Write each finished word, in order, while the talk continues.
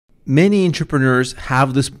many entrepreneurs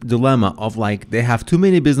have this dilemma of like they have too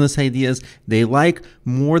many business ideas, they like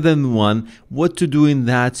more than one, what to do in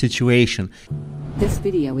that situation. This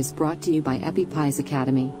video is brought to you by Appy Pie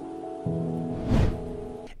Academy.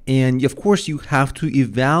 And of course, you have to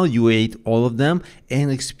evaluate all of them and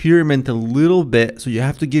experiment a little bit. So you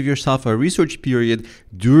have to give yourself a research period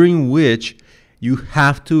during which you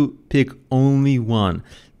have to pick only one.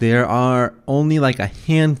 There are only like a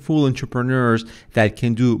handful of entrepreneurs that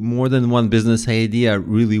can do more than one business idea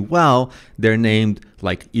really well. They're named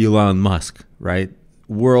like Elon Musk, right?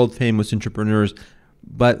 World famous entrepreneurs.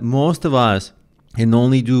 But most of us can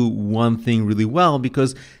only do one thing really well,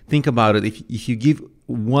 because think about it. If you give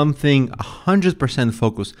one thing 100%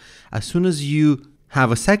 focus, as soon as you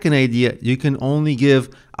have a second idea, you can only give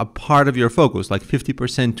a part of your focus, like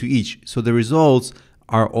 50% to each. So the results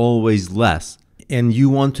are always less. And you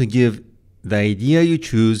want to give the idea you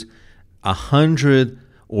choose 100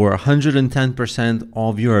 or 110%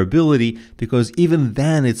 of your ability, because even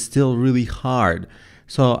then it's still really hard.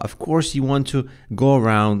 So of course you want to go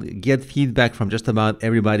around, get feedback from just about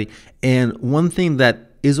everybody. And one thing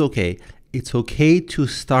that is okay, it's okay to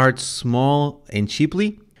start small and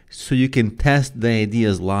cheaply so you can test the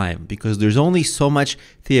ideas live, because there's only so much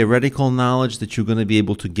theoretical knowledge that you're going to be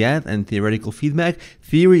able to get and theoretical feedback.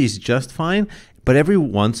 Theory is just fine, but every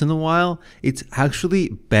once in a while, it's actually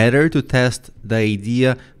better to test the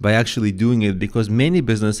idea by actually doing it, because many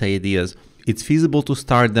business ideas, it's feasible to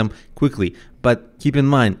start them quickly. But keep in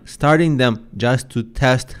mind, starting them just to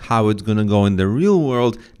test how it's going to go in the real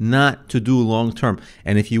world, not to do long term.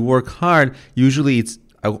 And if you work hard, usually it's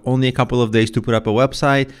only a couple of days to put up a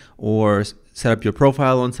website or set up your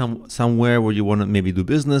profile on somewhere where you want to maybe do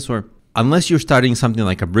business, or unless you're starting something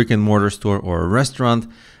like a brick and mortar store or a restaurant.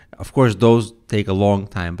 Of course, those take a long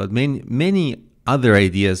time, but many other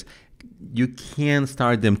ideas, you can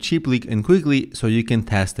start them cheaply and quickly so you can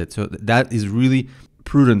test it. So that is really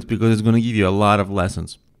prudent, because it's going to give you a lot of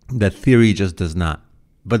lessons that theory just does not.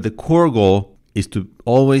 But the core goal is to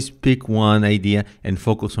always pick one idea and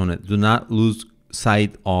focus on it. Do not lose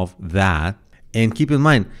sight of that. And keep in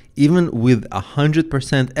mind, even with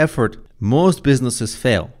 100% effort, most businesses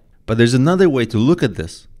fail. But there's another way to look at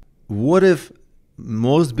this. What if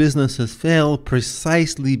most businesses fail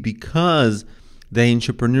precisely because the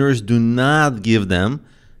entrepreneurs do not give them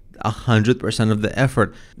 100% of the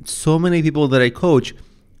effort? So many people that I coach,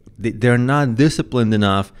 they're not disciplined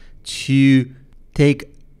enough to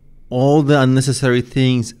take all the unnecessary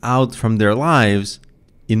things out from their lives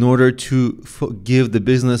in order to give the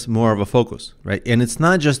business more of a focus, right? And it's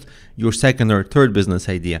not just your second or third business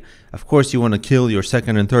idea. Of course, you want to kill your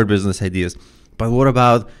second and third business ideas, but what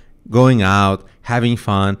about going out, having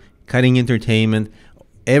fun, cutting entertainment?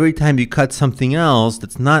 Every time you cut something else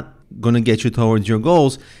that's not going to get you towards your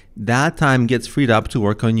goals, that time gets freed up to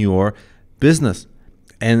work on your business.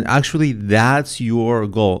 And actually, that's your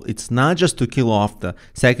goal. It's not just to kill off the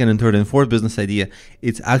second and third and fourth business idea.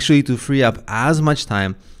 It's actually to free up as much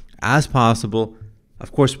time as possible,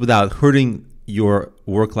 of course, without hurting your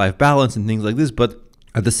work-life balance and things like this, but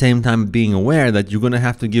at the same time being aware that you're going to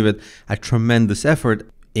have to give it a tremendous effort.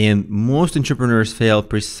 And most entrepreneurs fail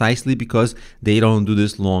precisely because they don't do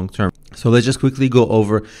this long term. So let's just quickly go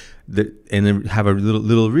over and have a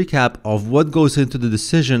little recap of what goes into the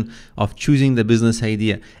decision of choosing the business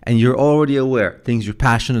idea. And you're already aware, things you're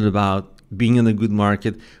passionate about, being in a good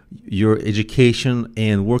market, your education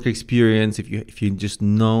and work experience. If you just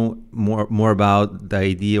know more about the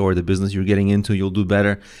idea or the business you're getting into, you'll do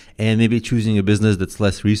better. And maybe choosing a business that's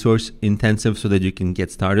less resource intensive so that you can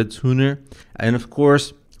get started sooner. And of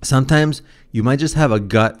course, sometimes you might just have a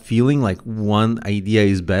gut feeling like one idea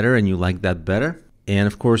is better and you like that better. And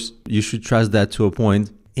of course, you should trust that to a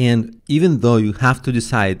point. And even though you have to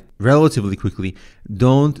decide relatively quickly,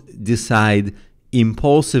 don't decide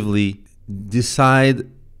impulsively. Decide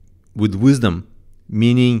with wisdom,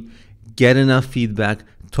 meaning get enough feedback,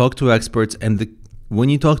 talk to experts. And when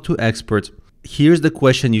you talk to experts, here's the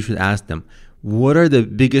question you should ask them. What are the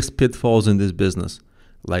biggest pitfalls in this business?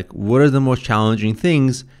 Like, what are the most challenging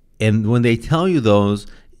things? And when they tell you those,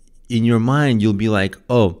 in your mind, you'll be like,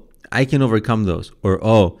 oh, I can overcome those. Or,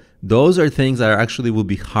 oh, those are things that actually will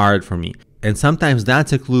be hard for me. And sometimes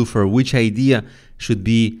that's a clue for which idea should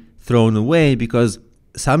be thrown away, because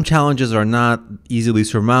some challenges are not easily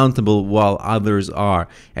surmountable while others are.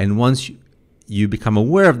 And once you become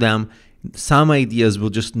aware of them, some ideas will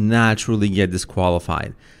just naturally get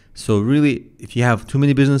disqualified. So really, if you have too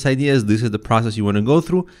many business ideas, this is the process you want to go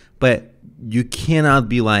through, but you cannot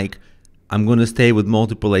be like, I'm going to stay with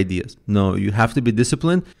multiple ideas. No, you have to be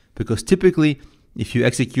disciplined, because typically if you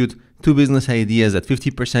execute two business ideas at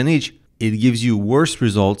 50% each, it gives you worse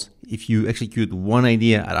results if you execute one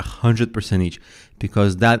idea at 100% each,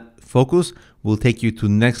 because that focus will take you to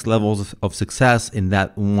next levels of success in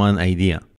that one idea.